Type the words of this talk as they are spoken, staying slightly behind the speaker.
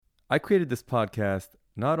I created this podcast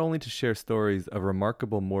not only to share stories of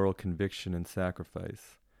remarkable moral conviction and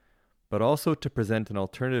sacrifice, but also to present an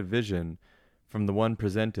alternative vision from the one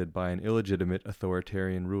presented by an illegitimate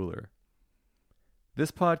authoritarian ruler.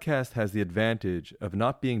 This podcast has the advantage of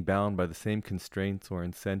not being bound by the same constraints or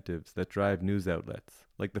incentives that drive news outlets,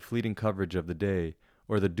 like the fleeting coverage of the day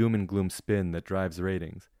or the doom and gloom spin that drives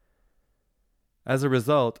ratings. As a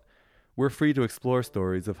result, we're free to explore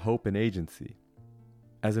stories of hope and agency,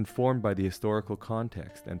 as informed by the historical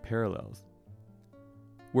context and parallels.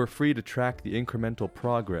 We're free to track the incremental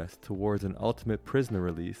progress towards an ultimate prisoner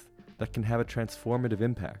release that can have a transformative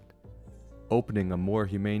impact, opening a more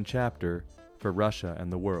humane chapter for Russia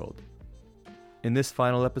and the world. In this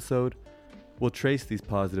final episode, we'll trace these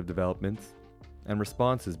positive developments and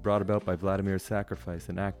responses brought about by Vladimir's sacrifice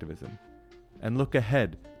and activism, and look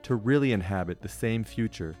ahead to really inhabit the same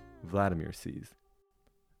future Vladimir sees.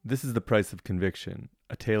 This is The Price of Conviction,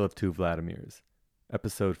 A Tale of Two Vladimirs,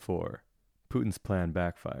 Episode 4, Putin's Plan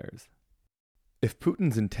Backfires. If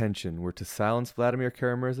Putin's intention were to silence Vladimir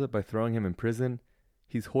Kara-Murza by throwing him in prison,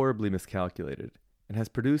 he's horribly miscalculated and has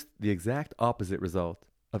produced the exact opposite result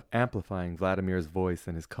of amplifying Vladimir's voice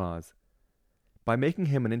and his cause. By making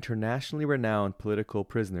him an internationally renowned political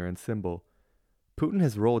prisoner and symbol, Putin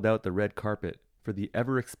has rolled out the red carpet for the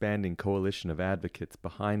ever-expanding coalition of advocates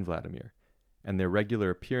behind Vladimir and their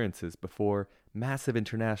regular appearances before massive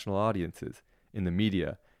international audiences in the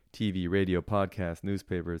media, TV, radio, podcasts,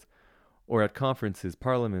 newspapers, or at conferences,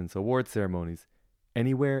 parliaments, award ceremonies,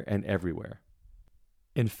 anywhere and everywhere.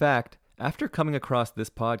 In fact, after coming across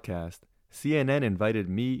this podcast, CNN invited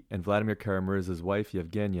me and Vladimir Kara-Murza's wife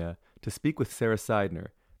Evgenia to speak with Sara Sidner,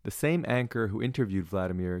 the same anchor who interviewed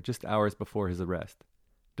Vladimir just hours before his arrest,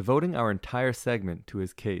 devoting our entire segment to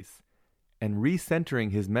his case and recentering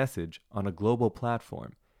his message on a global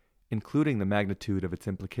platform, including the magnitude of its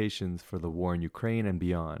implications for the war in Ukraine and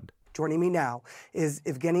beyond. Joining me now is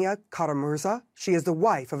Evgenia Kara-Murza. She is the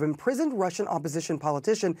wife of imprisoned Russian opposition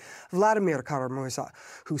politician Vladimir Kara-Murza,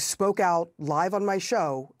 who spoke out live on my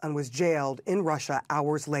show and was jailed in Russia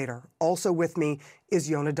hours later. Also with me is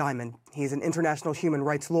Yonah Diamond. He's an international human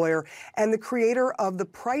rights lawyer and the creator of the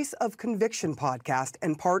Price of Conviction podcast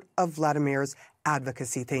and part of Vladimir's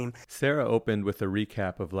advocacy team. Sara opened with a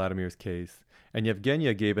recap of Vladimir's case, and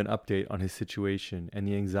Evgenia gave an update on his situation and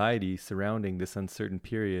the anxiety surrounding this uncertain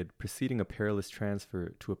period preceding a perilous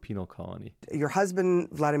transfer to a penal colony. Your husband,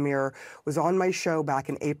 Vladimir, was on my show back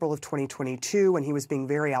in April of 2022, and he was being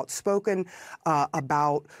very outspoken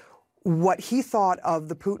about what he thought of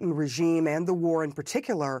the Putin regime and the war in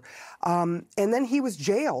particular. And then he was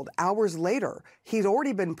jailed hours later. He'd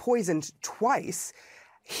already been poisoned twice.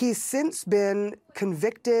 He's since been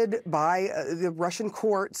convicted by the Russian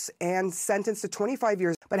courts and sentenced to 25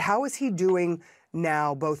 years. But how is he doing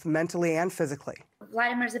now, both mentally and physically?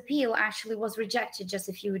 Vladimir's appeal actually was rejected just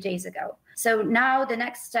a few days ago. So now the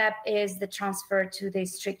next step is the transfer to the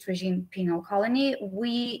strict regime penal colony.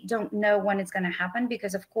 We don't know when it's going to happen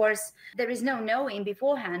because, of course, there is no knowing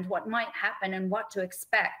beforehand what might happen and what to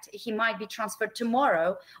expect. He might be transferred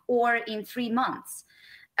tomorrow or in 3 months.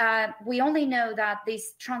 We only know that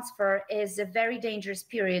this transfer is a very dangerous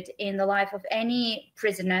period in the life of any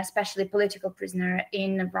prisoner, especially political prisoner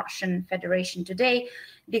in the Russian Federation today,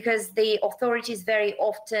 because the authorities very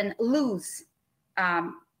often lose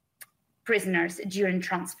prisoners during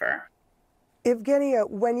transfer. Evgenia,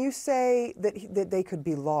 when you say that they could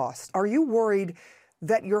be lost, are you worried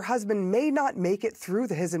that your husband may not make it through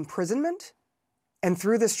his imprisonment and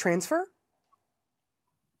through this transfer?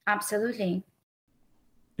 Absolutely.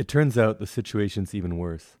 It turns out the situation's even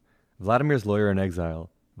worse. Vladimir's lawyer in exile,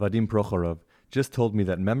 Vadim Prokhorov, just told me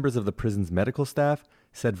that members of the prison's medical staff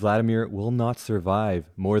said Vladimir will not survive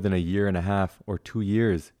more than a year and a half or 2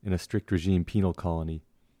 years in a strict regime penal colony.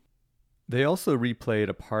 They also replayed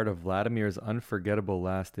a part of Vladimir's unforgettable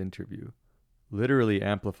last interview, literally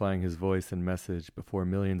amplifying his voice and message before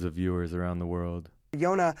millions of viewers around the world.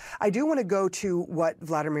 Yonah, I do want to go to what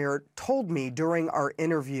Vladimir told me during our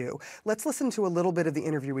interview. Let's listen to a little bit of the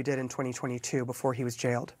interview we did in 2022 before he was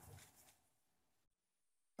jailed.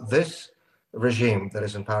 This regime that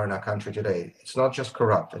is in power in our country today, it's not just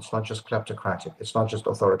corrupt, it's not just kleptocratic, it's not just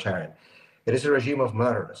authoritarian. It is a regime of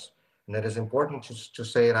murderers, and it is important to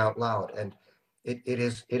say it out loud. And it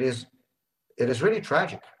is really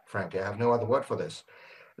tragic, frankly. I have no other word for this,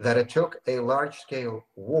 that it took a large-scale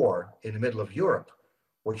war in the middle of Europe,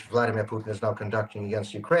 which Vladimir Putin is now conducting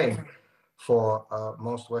against Ukraine, for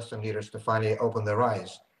most Western leaders to finally open their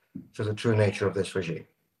eyes to the true nature of this regime.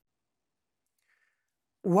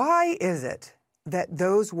 Why is it that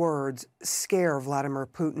those words scare Vladimir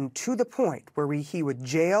Putin to the point where he would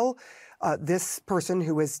jail this person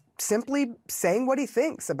who is simply saying what he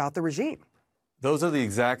thinks about the regime? Those are the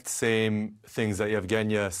exact same things that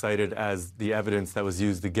Evgenia cited as the evidence that was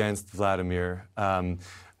used against Vladimir,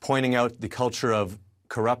 pointing out the culture of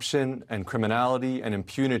corruption and criminality and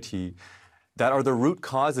impunity that are the root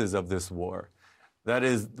causes of this war. That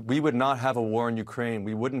is, we would not have a war in Ukraine.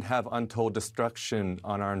 We wouldn't have untold destruction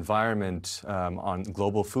on our environment, on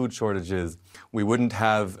global food shortages. We wouldn't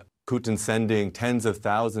have Putin sending tens of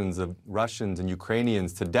thousands of Russians and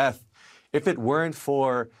Ukrainians to death if it weren't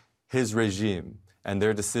for his regime and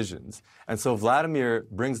their decisions. And so Vladimir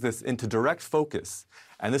brings this into direct focus.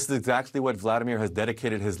 And this is exactly what Vladimir has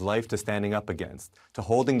dedicated his life to standing up against, to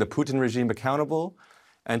holding the Putin regime accountable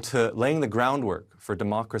and to laying the groundwork for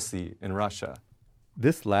democracy in Russia.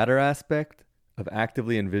 This latter aspect of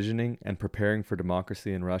actively envisioning and preparing for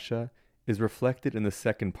democracy in Russia is reflected in the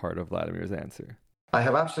second part of Vladimir's answer. I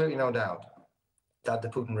have absolutely no doubt that the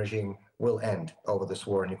Putin regime will end over this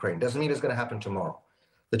war in Ukraine. Doesn't mean it's going to happen tomorrow.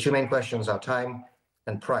 The two main questions are time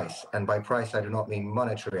and price. And by price, I do not mean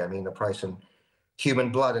monetary. I mean the price in human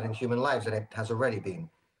blood and in human lives, and it has already been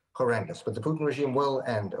horrendous. But the Putin regime will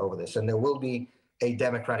end over this, and there will be a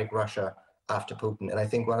democratic Russia after Putin. And I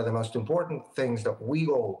think one of the most important things that we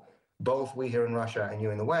all, both we here in Russia and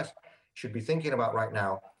you in the West, should be thinking about right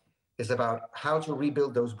now is about how to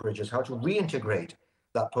rebuild those bridges, how to reintegrate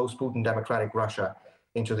that post-Putin democratic Russia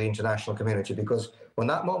into the international community. Because when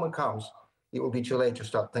that moment comes, it will be too late to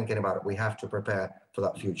start thinking about it. We have to prepare for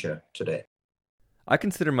that future today. I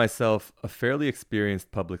consider myself a fairly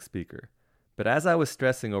experienced public speaker, but as I was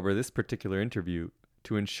stressing over this particular interview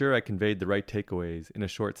to ensure I conveyed the right takeaways in a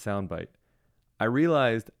short soundbite, I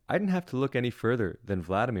realized I didn't have to look any further than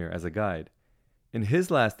Vladimir as a guide. In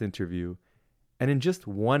his last interview, and in just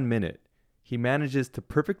 1 minute, he manages to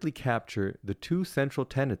perfectly capture the two central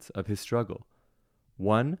tenets of his struggle.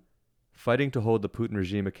 1, fighting to hold the Putin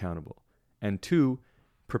regime accountable, and 2,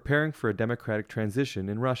 preparing for a democratic transition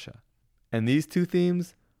in Russia. And these two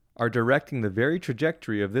themes are directing the very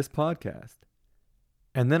trajectory of this podcast.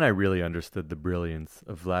 And then I really understood the brilliance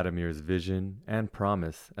of Vladimir's vision and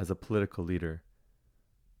promise as a political leader.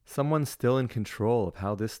 Someone still in control of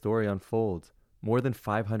how this story unfolds more than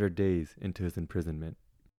 500 days into his imprisonment.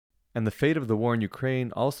 And the fate of the war in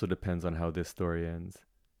Ukraine also depends on how this story ends,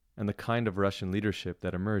 and the kind of Russian leadership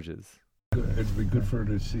that emerges. It'd be good for her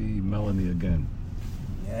to see Melanie again.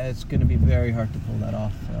 Yeah, it's going to be very hard to pull that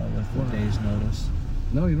off with a day's notice.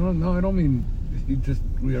 No, you don't. No, I don't mean you just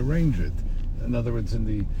rearrange it. In other words,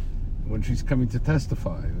 when she's coming to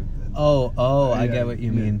testify. Oh, I get what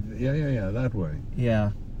you mean. Yeah, that way.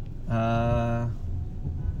 Yeah.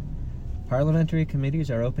 Parliamentary committees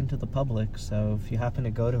are open to the public, so if you happen to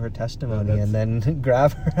go to her testimony and then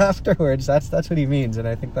grab her afterwards, that's what he means, and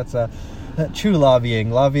I think that's a true lobbying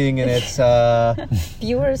in its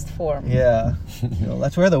purest form. Yeah,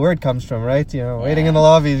 that's where the word comes from, right? Waiting in the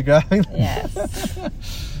lobbies, grabbing. Yes.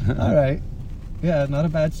 All right. Yeah, not a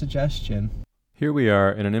bad suggestion. Here we are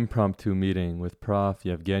in an impromptu meeting with Prof.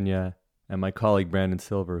 Evgenia and my colleague Brandon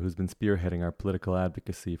Silver, who's been spearheading our political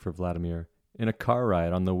advocacy for Vladimir, in a car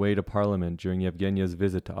ride on the way to Parliament during Evgenia's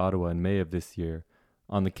visit to Ottawa in May of this year,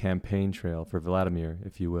 on the campaign trail for Vladimir,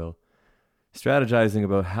 if you will, strategizing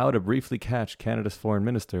about how to briefly catch Canada's Foreign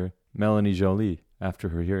Minister, Melanie Joly, after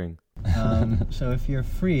her hearing. So if you're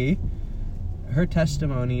free, her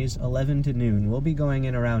testimony is 11 to noon. We'll be going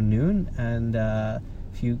in around noon, and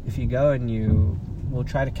if you go and we'll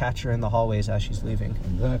try to catch her in the hallways as she's leaving.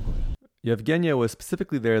 Exactly. Evgenia was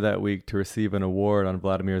specifically there that week to receive an award on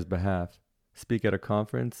Vladimir's behalf, speak at a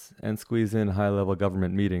conference, and squeeze in high-level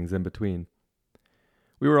government meetings in between.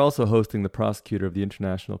 We were also hosting the prosecutor of the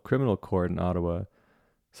International Criminal Court in Ottawa,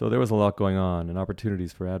 so there was a lot going on and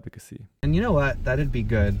opportunities for advocacy. And you know what? That'd be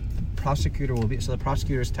good. The prosecutor the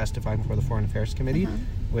prosecutor is testifying before the Foreign Affairs Committee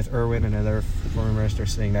with Irwin and another former minister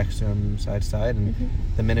sitting next to him side to side, and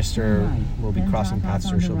the minister will be crossing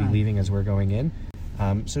paths, or she'll be leaving as we're going in.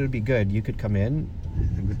 So it'd be good. You could come in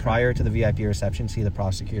prior to the VIP reception, see the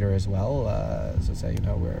prosecutor as well. So say,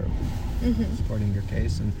 we're supporting your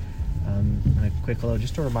case, and a quick hello,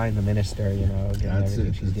 just to remind the minister,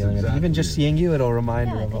 everything she's dealing with. Even just seeing you, it'll remind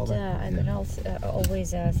her of all that. I could also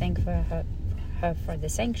always thank her for the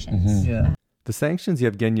sanctions. Yeah. The sanctions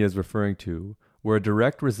Evgenia is referring to were a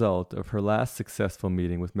direct result of her last successful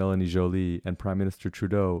meeting with Melanie Joly and Prime Minister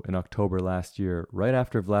Trudeau in October last year, right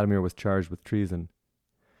after Vladimir was charged with treason.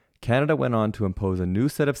 Canada went on to impose a new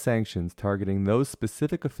set of sanctions targeting those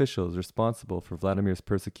specific officials responsible for Vladimir's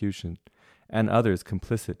persecution and others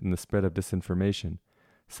complicit in the spread of disinformation,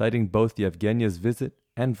 citing both Yevgenia's visit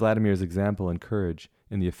and Vladimir's example and courage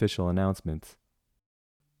in the official announcements.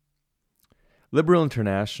 Liberal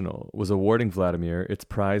International was awarding Vladimir its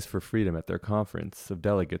prize for freedom at their conference of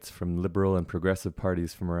delegates from liberal and progressive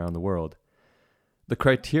parties from around the world. The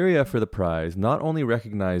criteria for the prize not only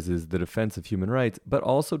recognizes the defense of human rights, but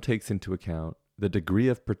also takes into account the degree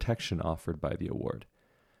of protection offered by the award.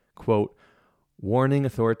 Quote, warning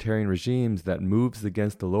authoritarian regimes that moves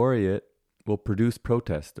against the laureate will produce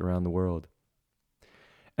protest around the world.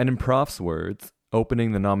 And in Prof's words,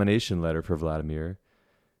 opening the nomination letter for Vladimir,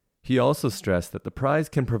 he also stressed that the prize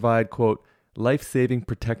can provide, quote, life-saving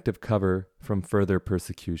protective cover from further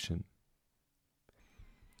persecution.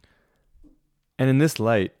 And in this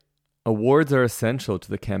light, awards are essential to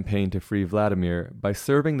the campaign to free Vladimir by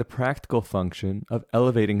serving the practical function of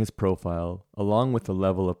elevating his profile along with the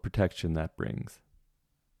level of protection that brings.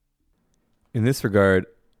 In this regard,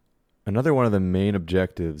 another one of the main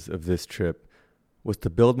objectives of this trip was to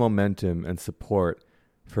build momentum and support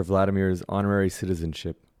for Vladimir's honorary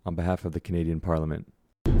citizenship on behalf of the Canadian Parliament.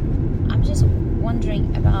 I'm just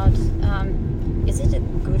wondering about, is it a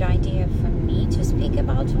good idea for me to speak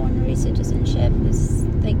about honorary citizenship?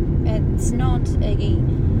 It's not a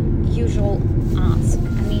usual ask.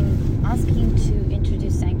 I mean, asking to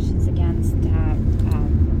introduce sanctions against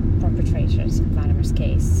perpetrators in Vladimir's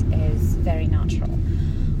case is very natural.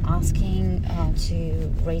 Asking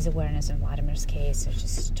to raise awareness in Vladimir's case or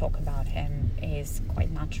just talk about him is quite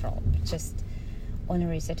natural. But just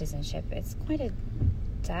honorary citizenship, it's quite a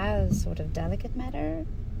sort of delicate matter.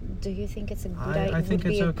 Do you think it's a good idea? I think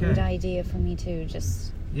would it's be a okay. Good idea for me to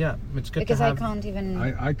just... Yeah, it's good because to have... I can't even...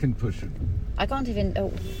 I can push it. I can't even...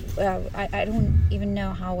 I don't even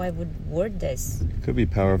know how I would word this. It could be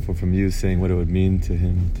powerful from you saying what it would mean to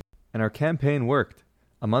him. And our campaign worked.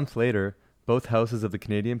 A month later, both houses of the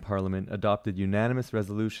Canadian Parliament adopted unanimous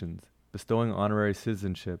resolutions bestowing honorary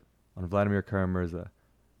citizenship on Vladimir Kara-Murza,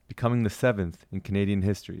 becoming the 7th in Canadian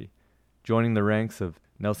history, joining the ranks of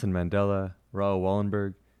Nelson Mandela, Raoul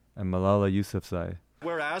Wallenberg, and Malala Yousafzai.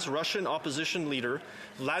 Whereas Russian opposition leader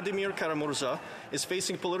Vladimir Kara-Murza is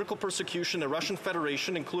facing political persecution in the Russian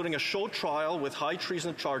Federation, including a show trial with high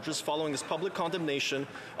treason charges following his public condemnation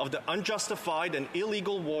of the unjustified and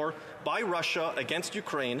illegal war by Russia against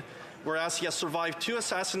Ukraine, whereas he has survived 2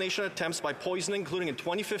 assassination attempts by poisoning, including in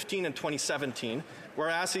 2015 and 2017,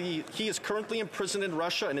 whereas he is currently imprisoned in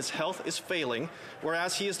Russia and his health is failing,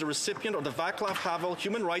 whereas he is the recipient of the Václav Havel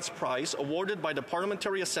Human Rights Prize awarded by the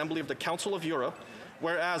Parliamentary Assembly of the Council of Europe,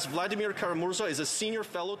 whereas Vladimir Kara-Murza is a senior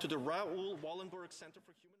fellow to the Raoul Wallenberg Center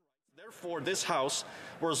for Human Rights. Therefore, this House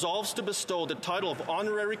resolves to bestow the title of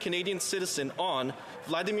Honorary Canadian Citizen on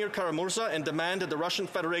Vladimir Kara-Murza and demand that the Russian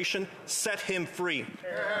Federation set him free.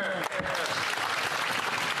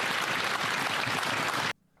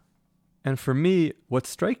 And for me, what's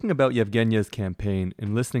striking about Yevgenia's campaign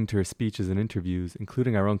in listening to her speeches and interviews,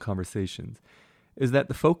 including our own conversations, is that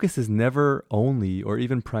the focus is never only or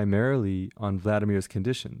even primarily on Vladimir's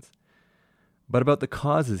conditions, but about the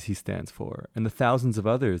causes he stands for and the thousands of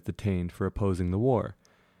others detained for opposing the war.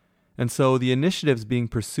 And so the initiatives being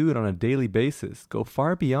pursued on a daily basis go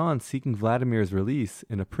far beyond seeking Vladimir's release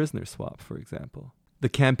in a prisoner swap, for example. The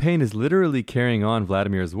campaign is literally carrying on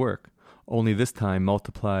Vladimir's work, only this time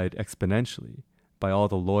multiplied exponentially by all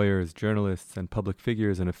the lawyers, journalists, and public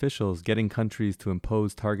figures and officials getting countries to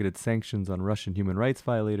impose targeted sanctions on Russian human rights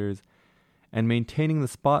violators and maintaining the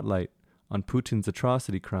spotlight on Putin's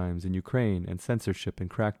atrocity crimes in Ukraine and censorship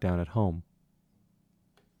and crackdown at home.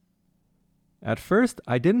 At first,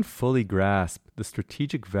 I didn't fully grasp the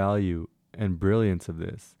strategic value and brilliance of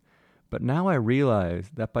this, but now I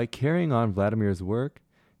realize that by carrying on Vladimir's work,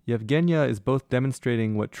 Yevgenia is both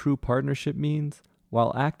demonstrating what true partnership means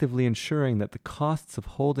while actively ensuring that the costs of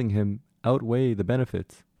holding him outweigh the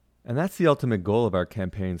benefits. And that's the ultimate goal of our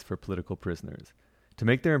campaigns for political prisoners, to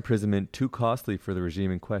make their imprisonment too costly for the regime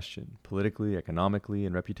in question, politically, economically,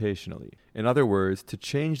 and reputationally. In other words, to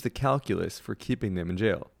change the calculus for keeping them in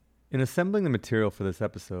jail. In assembling the material for this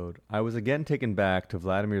episode, I was again taken back to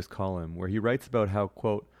Vladimir's column where he writes about how,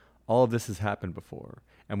 quote, all of this has happened before,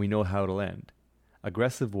 and we know how it'll end.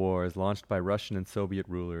 Aggressive wars launched by Russian and Soviet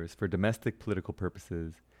rulers for domestic political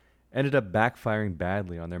purposes ended up backfiring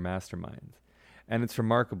badly on their masterminds, and it's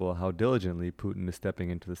remarkable how diligently Putin is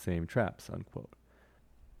stepping into the same traps, unquote.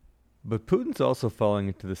 But Putin's also falling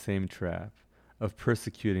into the same trap of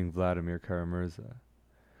persecuting Vladimir Kara-Murza.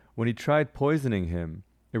 When he tried poisoning him,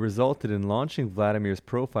 it resulted in launching Vladimir's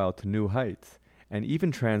profile to new heights, and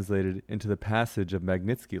even translated into the passage of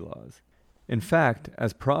Magnitsky laws. In fact,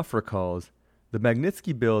 as Prof recalls, the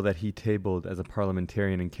Magnitsky bill that he tabled as a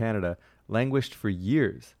parliamentarian in Canada languished for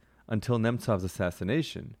years until Nemtsov's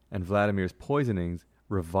assassination and Vladimir's poisonings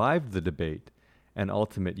revived the debate and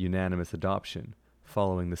ultimate unanimous adoption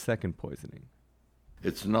following the second poisoning.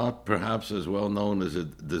 It's not perhaps as well known as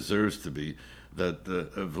it deserves to be that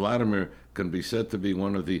Vladimir can be said to be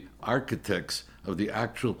one of the architects of the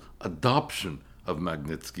actual adoption of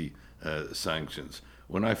Magnitsky sanctions.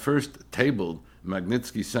 When I first tabled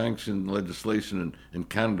Magnitsky sanction legislation in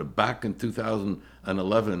Canada back in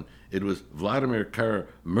 2011, it was Vladimir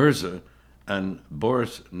Kara-Murza and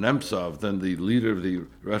Boris Nemtsov, then the leader of the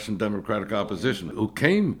Russian Democratic Opposition, who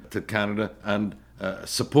came to Canada and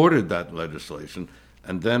supported that legislation.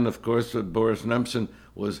 And then, of course, Boris Nemtsov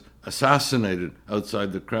was assassinated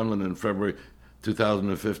outside the Kremlin in February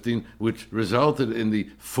 2015, which resulted in the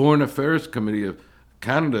Foreign Affairs Committee of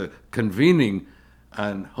Canada convening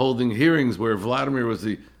and holding hearings where Vladimir was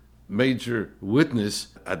the major witness.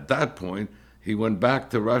 At that point, he went back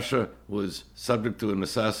to Russia, was subject to an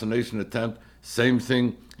assassination attempt. Same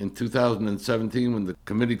thing in 2017 when the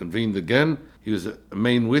committee convened again. He was a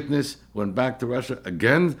main witness, went back to Russia,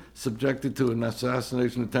 again subjected to an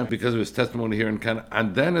assassination attempt because of his testimony here in Canada.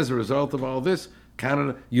 And then as a result of all this,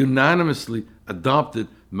 Canada unanimously adopted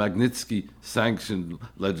Magnitsky sanction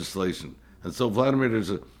legislation. And so, Vladimir,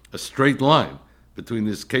 there's a straight line between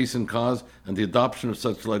this case and cause and the adoption of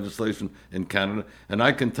such legislation in Canada. And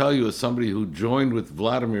I can tell you, as somebody who joined with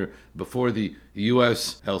Vladimir before the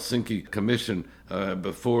U.S. Helsinki Commission,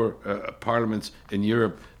 before parliaments in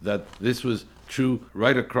Europe, that this was true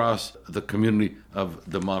right across the community of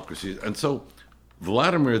democracies. And so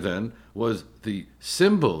Vladimir then was the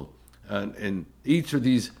symbol in each of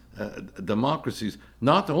these democracies,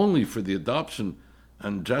 not only for the adoption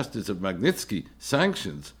and justice of Magnitsky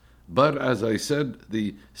sanctions, but, as I said,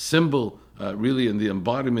 the symbol really in the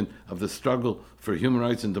embodiment of the struggle for human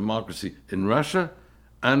rights and democracy in Russia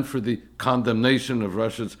and for the condemnation of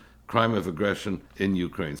Russia's crime of aggression in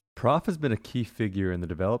Ukraine. Prof has been a key figure in the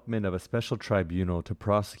development of a special tribunal to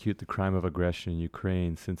prosecute the crime of aggression in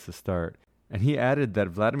Ukraine since the start, and he added that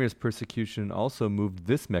Vladimir's persecution also moved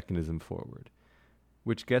this mechanism forward,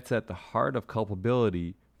 which gets at the heart of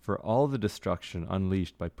culpability for all the destruction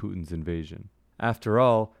unleashed by Putin's invasion. After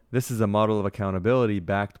all, this is a model of accountability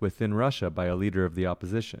backed within Russia by a leader of the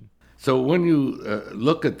opposition. So when you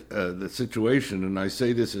look at the situation, and I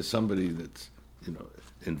say this as somebody that's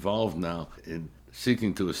involved now in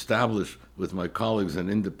seeking to establish with my colleagues an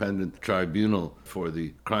independent tribunal for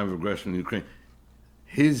the crime of aggression in Ukraine,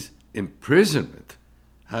 his imprisonment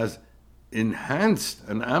has enhanced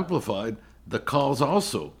and amplified the calls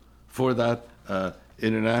also for that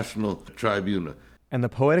international tribunal. And the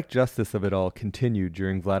poetic justice of it all continued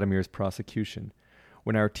during Vladimir's prosecution,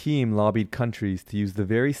 when our team lobbied countries to use the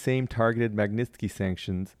very same targeted Magnitsky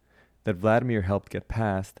sanctions that Vladimir helped get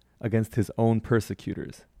passed against his own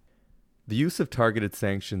persecutors. The use of targeted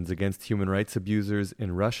sanctions against human rights abusers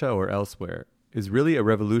in Russia or elsewhere is really a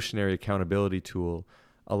revolutionary accountability tool,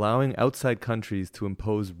 allowing outside countries to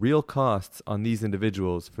impose real costs on these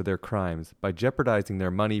individuals for their crimes by jeopardizing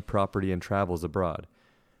their money, property, and travels abroad,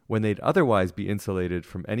 when they'd otherwise be insulated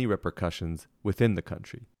from any repercussions within the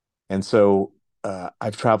country. And so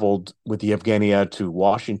I've traveled with the Evgenia to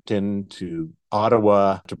Washington, to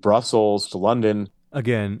Ottawa, to Brussels, to London.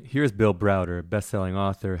 Again, here's Bill Browder, best-selling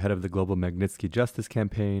author, head of the Global Magnitsky Justice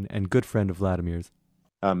Campaign, and good friend of Vladimir's.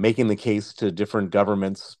 Making the case to different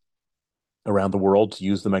governments around the world to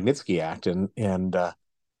use the Magnitsky Act. And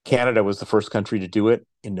Canada was the first country to do it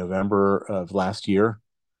in November of last year,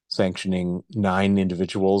 sanctioning 9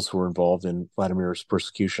 individuals who were involved in Vladimir's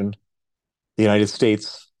persecution. The United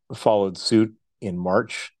States followed suit in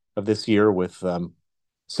March of this year with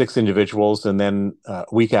 6 individuals. And then a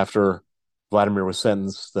week after Vladimir was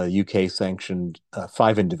sentenced, the UK sanctioned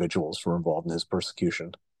 5 individuals who were involved in his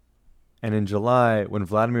persecution. And in July, when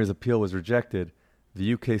Vladimir's appeal was rejected,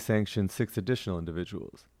 the UK sanctioned 6 additional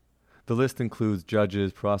individuals. The list includes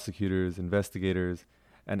judges, prosecutors, investigators,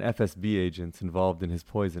 and FSB agents involved in his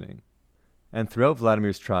poisoning. And throughout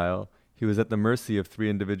Vladimir's trial, he was at the mercy of 3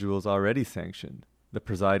 individuals already sanctioned: the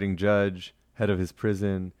presiding judge, head of his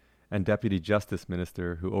prison, and deputy justice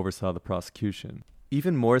minister who oversaw the prosecution.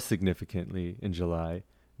 Even more significantly, in July,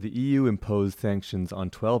 the EU imposed sanctions on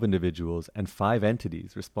 12 individuals and 5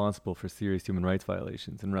 entities responsible for serious human rights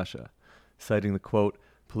violations in Russia, citing the, quote,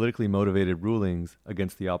 politically motivated rulings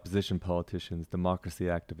against the opposition politicians, democracy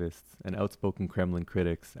activists, and outspoken Kremlin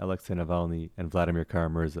critics Alexei Navalny and Vladimir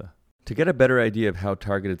Kara-Murza. To get a better idea of how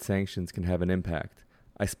targeted sanctions can have an impact,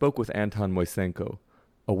 I spoke with Anton Moiseienko,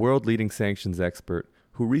 a world-leading sanctions expert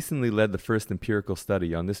who recently led the first empirical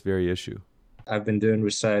study on this very issue. I've been doing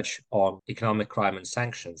research on economic crime and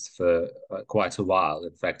sanctions for quite a while.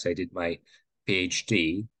 In fact, I did my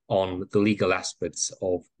PhD on the legal aspects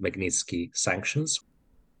of Magnitsky sanctions.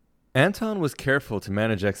 Anton was careful to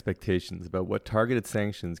manage expectations about what targeted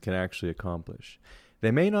sanctions can actually accomplish.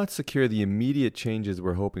 They may not secure the immediate changes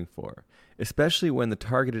we're hoping for, especially when the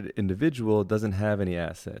targeted individual doesn't have any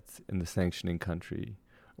assets in the sanctioning country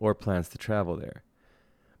or plans to travel there.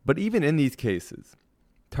 But even in these cases,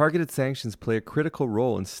 targeted sanctions play a critical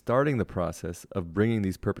role in starting the process of bringing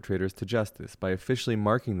these perpetrators to justice by officially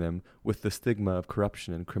marking them with the stigma of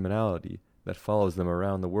corruption and criminality that follows them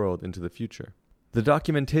around the world into the future. The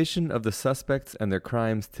documentation of the suspects and their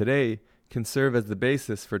crimes today can serve as the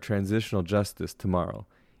basis for transitional justice tomorrow,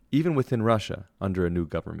 even within Russia under a new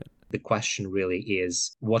government. The question really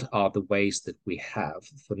is, what are the ways that we have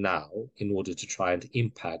for now in order to try and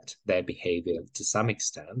impact their behavior to some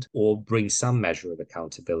extent or bring some measure of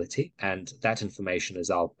accountability? And that information is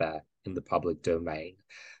out there in the public domain.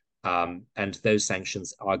 And those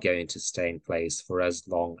sanctions are going to stay in place for as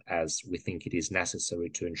long as we think it is necessary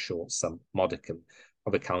to ensure some modicum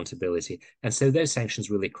of accountability. And so those sanctions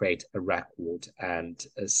really create a record and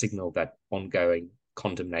signal that ongoing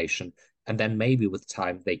condemnation. And then maybe with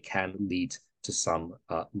time, they can lead to some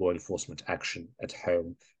law enforcement action at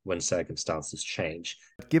home when circumstances change.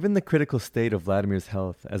 Given the critical state of Vladimir's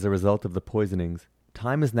health as a result of the poisonings,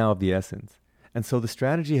 time is now of the essence. And so the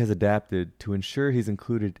strategy has adapted to ensure he's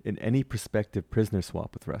included in any prospective prisoner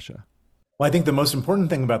swap with Russia. Well, I think the most important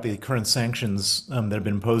thing about the current sanctions that have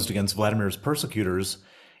been imposed against Vladimir's persecutors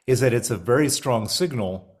is that it's a very strong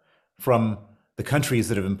signal from the countries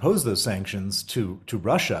that have imposed those sanctions to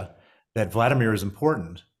Russia that Vladimir is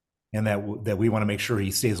important and that we want to make sure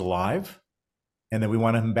he stays alive and that we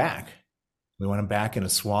want him back. We want him back in a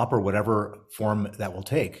swap or whatever form that will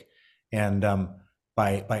take. And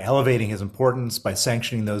by elevating his importance, by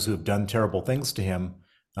sanctioning those who have done terrible things to him,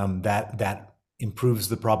 that improves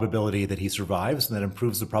the probability that he survives, and that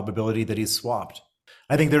improves the probability that he's swapped.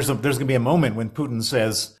 I think there's going to be a moment when Putin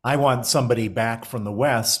says, I want somebody back from the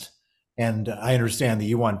West, and I understand that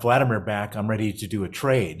you want Vladimir back. I'm ready to do a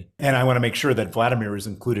trade. And I want to make sure that Vladimir is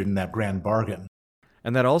included in that grand bargain.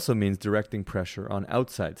 And that also means directing pressure on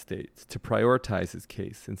outside states to prioritize his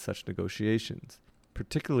case in such negotiations,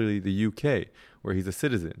 particularly the UK, where he's a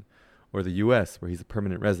citizen, or the US, where he's a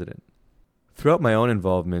permanent resident. Throughout my own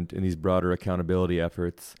involvement in these broader accountability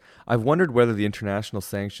efforts, I've wondered whether the international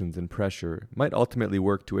sanctions and pressure might ultimately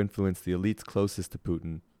work to influence the elites closest to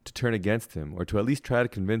Putin to turn against him, or to at least try to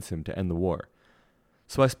convince him to end the war.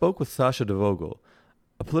 So I spoke with Sasha de Vogel,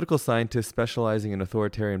 a political scientist specializing in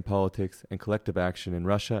authoritarian politics and collective action in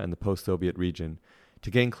Russia and the post-Soviet region, to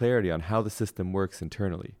gain clarity on how the system works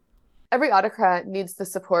internally. Every autocrat needs the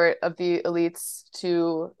support of the elites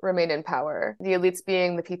to remain in power. The elites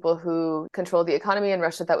being the people who control the economy in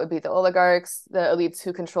Russia, that would be the oligarchs, the elites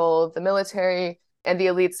who control the military, and the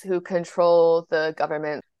elites who control the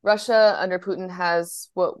government. Russia under Putin has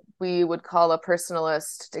what we would call a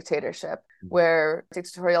personalist dictatorship, where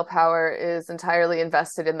dictatorial power is entirely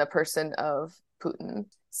invested in the person of Putin.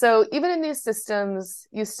 So even in these systems,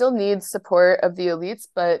 you still need support of the elites,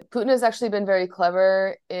 but Putin has actually been very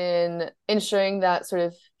clever in ensuring that sort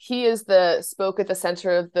of he is the spoke at the center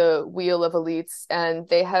of the wheel of elites, and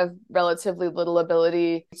they have relatively little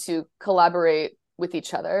ability to collaborate with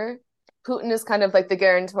each other. Putin is kind of like the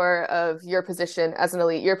guarantor of your position as an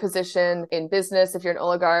elite, your position in business, if you're an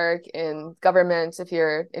oligarch, in government, if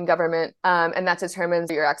you're in government, and that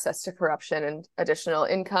determines your access to corruption and additional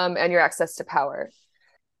income and your access to power.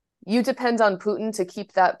 You depend on Putin to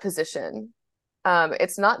keep that position.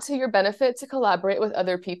 It's not to your benefit to collaborate with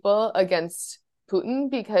other people against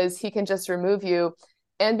Putin, because he can just remove you,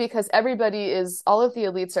 and because all of the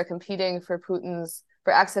elites are competing for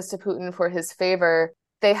access to Putin for his favor.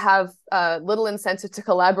 They have little incentive to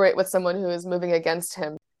collaborate with someone who is moving against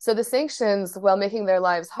him. So the sanctions, while making their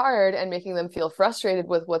lives hard and making them feel frustrated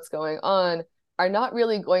with what's going on, are not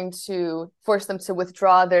really going to force them to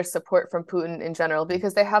withdraw their support from Putin in general,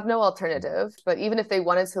 because they have no alternative. But even if they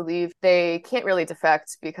wanted to leave, they can't really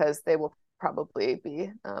defect, because they will probably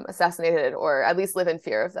be assassinated, or at least live in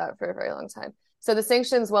fear of that for a very long time. So the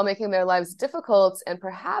sanctions, while making their lives difficult and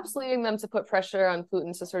perhaps leading them to put pressure on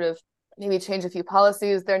Putin to sort of maybe change a few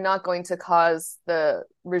policies, they're not going to cause the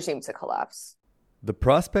regime to collapse. The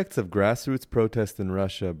prospects of grassroots protests in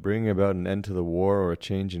Russia bringing about an end to the war or a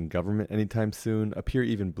change in government anytime soon appear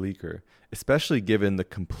even bleaker, especially given the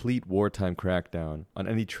complete wartime crackdown on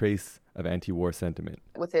any trace of anti-war sentiment.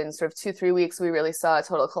 Within sort of 2-3 weeks, we really saw a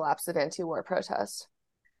total collapse of anti-war protest.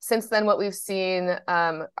 Since then, what we've seen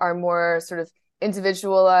are more sort of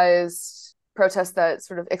individualized protests that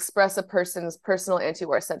sort of express a person's personal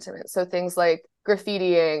anti-war sentiment. So things like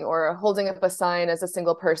graffitiing or holding up a sign as a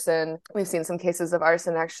single person. We've seen some cases of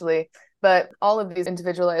arson, actually. But all of these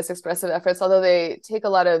individualized expressive efforts, although they take a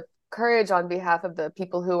lot of courage on behalf of the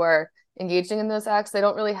people who are engaging in those acts, they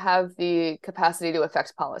don't really have the capacity to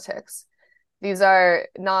affect politics. These are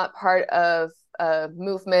not part of a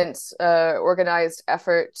movement, organized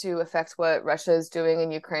effort to affect what Russia is doing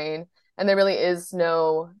in Ukraine. And there really is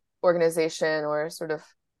no organization or sort of,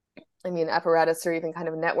 apparatus or even kind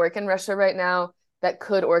of network in Russia right now that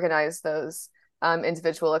could organize those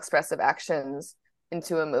individual expressive actions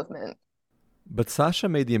into a movement. But Sasha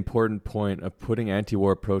made the important point of putting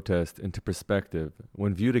anti-war protest into perspective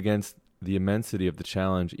when viewed against the immensity of the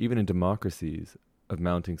challenge, even in democracies, of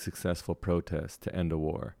mounting successful protests to end a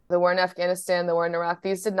war. The war in Afghanistan, the war in Iraq,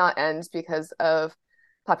 these did not end because of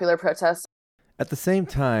popular protests. At the same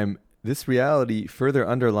time, this reality further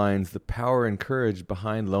underlines the power and courage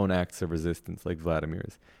behind lone acts of resistance like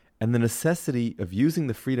Vladimir's, and the necessity of using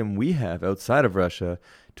the freedom we have outside of Russia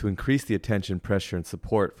to increase the attention, pressure, and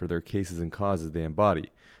support for their cases and causes they embody,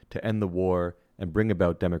 to end the war and bring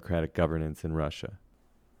about democratic governance in Russia.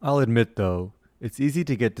 I'll admit, though, it's easy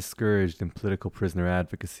to get discouraged in political prisoner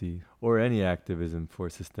advocacy or any activism for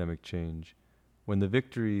systemic change when the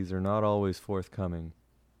victories are not always forthcoming.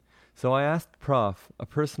 So I asked Prof a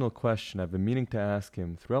personal question I've been meaning to ask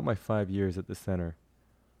him throughout my 5 years at the center.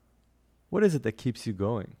 What is it that keeps you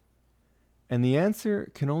going? And the answer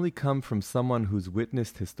can only come from someone who's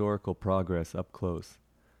witnessed historical progress up close,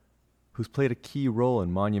 who's played a key role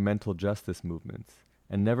in monumental justice movements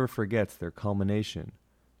and never forgets their culmination,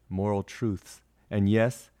 moral truths, and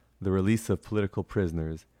yes, the release of political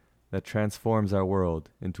prisoners that transforms our world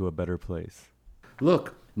into a better place.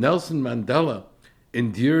 Look, Nelson Mandela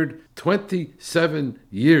endured 27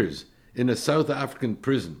 years in a South African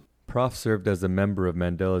prison. Prof served as a member of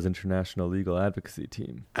Mandela's international legal advocacy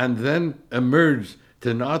team. And then emerged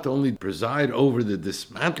to not only preside over the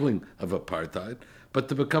dismantling of apartheid, but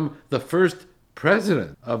to become the first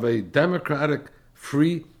president of a democratic,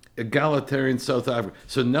 free, egalitarian South Africa.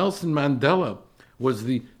 So Nelson Mandela was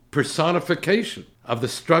the personification of the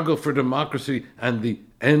struggle for democracy and the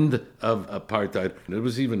end of apartheid. And it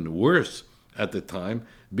was even worse at the time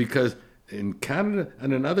because in Canada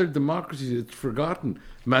and in other democracies, it's forgotten.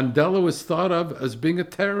 Mandela was thought of as being a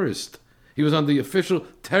terrorist. He was on the official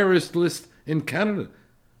terrorist list in Canada,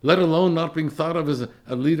 let alone not being thought of as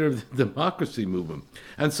a leader of the democracy movement.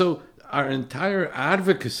 And so our entire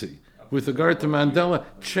advocacy with regard to Mandela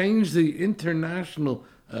changed the international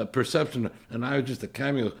perception, and I was just a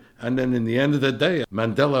cameo. And then in the end of the day,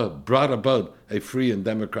 Mandela brought about a free and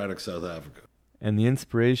democratic South Africa. And the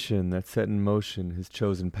inspiration that set in motion his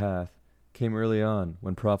chosen path came early on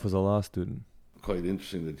when Prof was a law student. Quite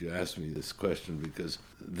interesting that you asked me this question because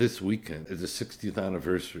this weekend is the 60th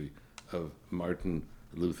anniversary of Martin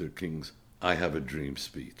Luther King's I Have a Dream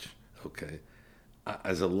speech, okay?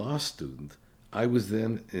 As a law student, I was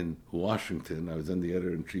then in Washington. I was then the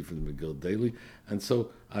editor-in-chief of the McGill Daily, and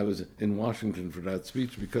so I was in Washington for that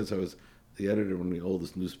speech because I was the editor of one of the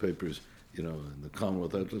oldest newspapers, in the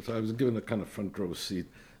Commonwealth. So I was given a kind of front row seat,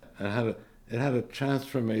 and it had a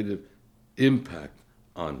transformative impact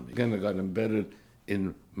on me. Again, I got embedded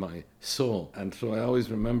in my soul, and so I always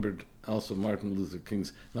remembered also Martin Luther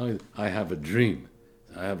King's, not only I have a dream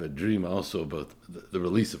also about the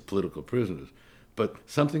release of political prisoners, but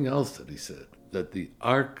something else that he said, that the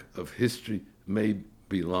arc of history may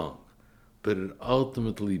be long, but it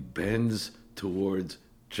ultimately bends towards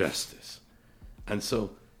justice. And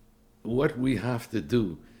so what we have to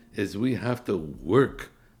do is we have to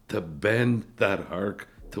work to bend that arc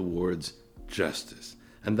towards justice.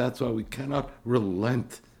 And that's why we cannot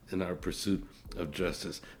relent in our pursuit of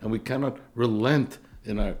justice. And we cannot relent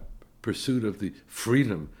in our pursuit of the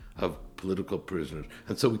freedom of political prisoners.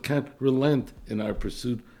 And so we can't relent in our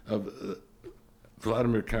pursuit of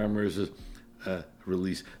Vladimir Kara-Murza's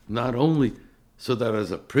release, not only so that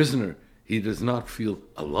as a prisoner he does not feel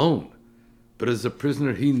alone, but as a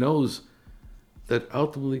prisoner he knows that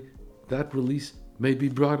ultimately that release may be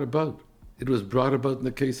brought about. It was brought about in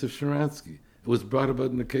the case of Sharansky. It was brought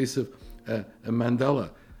about in the case of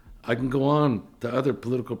Mandela. I can go on to other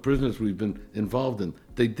political prisoners we've been involved in.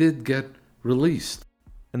 They did get released.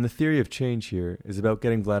 And the theory of change here is about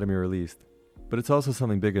getting Vladimir released, but it's also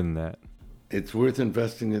something bigger than that. It's worth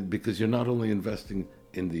investing in because you're not only investing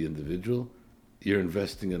in the individual, you're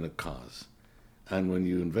investing in a cause. And when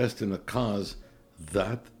you invest in a cause,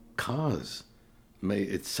 that cause may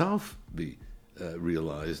itself be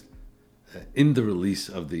realized in the release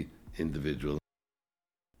of the individual.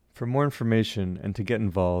 For more information and to get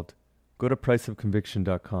involved, go to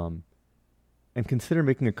priceofconviction.com and consider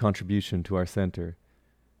making a contribution to our center.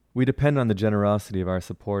 We depend on the generosity of our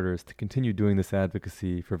supporters to continue doing this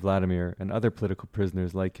advocacy for Vladimir and other political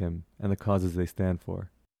prisoners like him and the causes they stand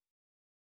for.